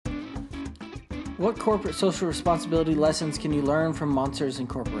What corporate social responsibility lessons can you learn from Monsters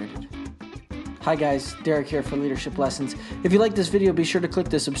Incorporated? Hi guys, Derek here for Leadership Lessons. If you like this video, be sure to click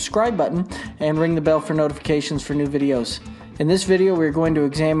the subscribe button and ring the bell for notifications for new videos. In this video, we're going to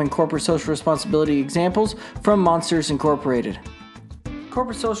examine corporate social responsibility examples from Monsters Incorporated.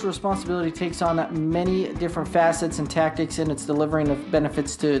 Corporate social responsibility takes on many different facets and tactics in its delivering of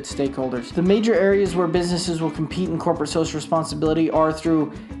benefits to its stakeholders. The major areas where businesses will compete in corporate social responsibility are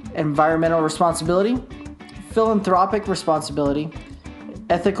through environmental responsibility, philanthropic responsibility,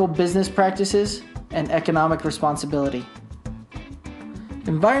 ethical business practices, and economic responsibility.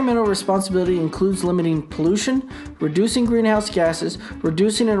 Environmental responsibility includes limiting pollution, reducing greenhouse gases,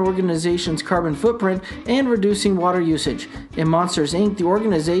 reducing an organization's carbon footprint, and reducing water usage. In Monsters Inc., the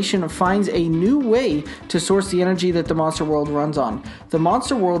organization finds a new way to source the energy that the Monster World runs on. The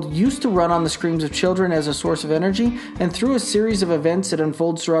Monster World used to run on the screams of children as a source of energy, and through a series of events that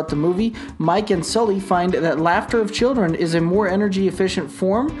unfolds throughout the movie, Mike and Sully find that laughter of children is a more energy-efficient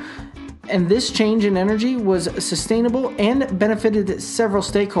form, and this change in energy was sustainable and benefited several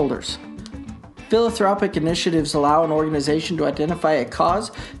stakeholders. Philanthropic initiatives allow an organization to identify a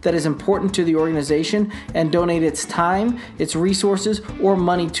cause that is important to the organization and donate its time, its resources, or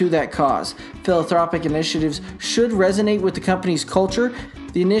money to that cause. Philanthropic initiatives should resonate with the company's culture.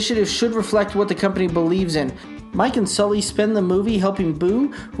 The initiative should reflect what the company believes in. Mike and Sully spend the movie helping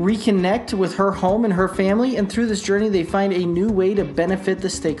Boo reconnect with her home and her family, and through this journey they find a new way to benefit the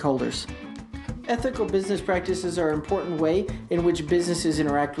stakeholders. Ethical business practices are an important way in which businesses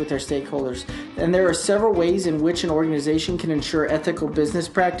interact with their stakeholders, and there are several ways in which an organization can ensure ethical business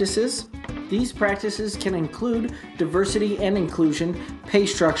practices. These practices can include diversity and inclusion, pay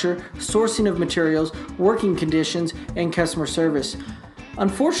structure, sourcing of materials, working conditions, and customer service.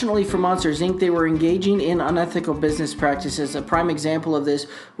 Unfortunately for Monsters Inc., they were engaging in unethical business practices. A prime example of this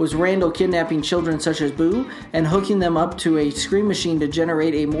was Randall kidnapping children such as Boo and hooking them up to a screen machine to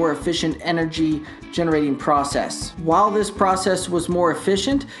generate a more efficient energy generating process. While this process was more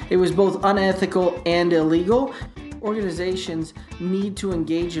efficient, it was both unethical and illegal. Organizations need to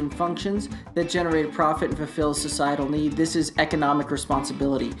engage in functions that generate profit and fulfill societal need. This is economic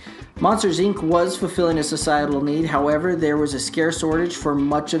responsibility. Monsters Inc. was fulfilling a societal need, however, there was a scarce shortage for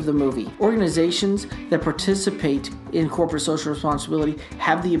much of the movie. Organizations that participate in corporate social responsibility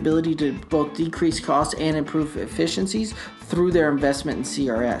have the ability to both decrease costs and improve efficiencies through their investment in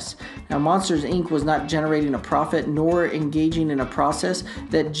CRS. Now, Monsters Inc. was not generating a profit nor engaging in a process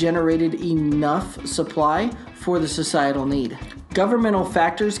that generated enough supply for the societal need. Governmental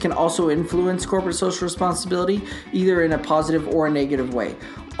factors can also influence corporate social responsibility, either in a positive or a negative way.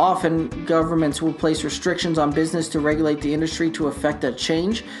 Often, governments will place restrictions on business to regulate the industry to affect a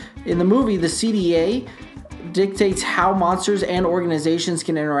change. In the movie, the CDA dictates how monsters and organizations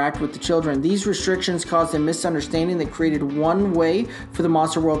can interact with the children. These restrictions caused a misunderstanding that created one way for the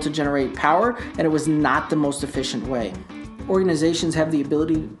monster world to generate power, and it was not the most efficient way. Organizations have the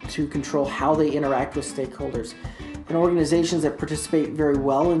ability to control how they interact with stakeholders. And organizations that participate very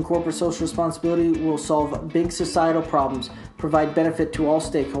well in corporate social responsibility will solve big societal problems, provide benefit to all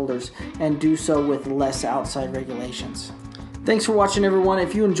stakeholders, and do so with less outside regulations. Thanks for watching, everyone.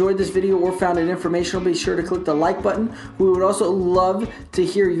 If you enjoyed this video or found it informational, be sure to click the like button. We would also love to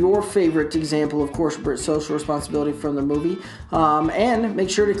hear your favorite example of corporate social responsibility from the movie. And make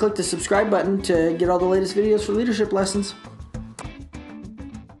sure to click the subscribe button to get all the latest videos for Leadership Lessons.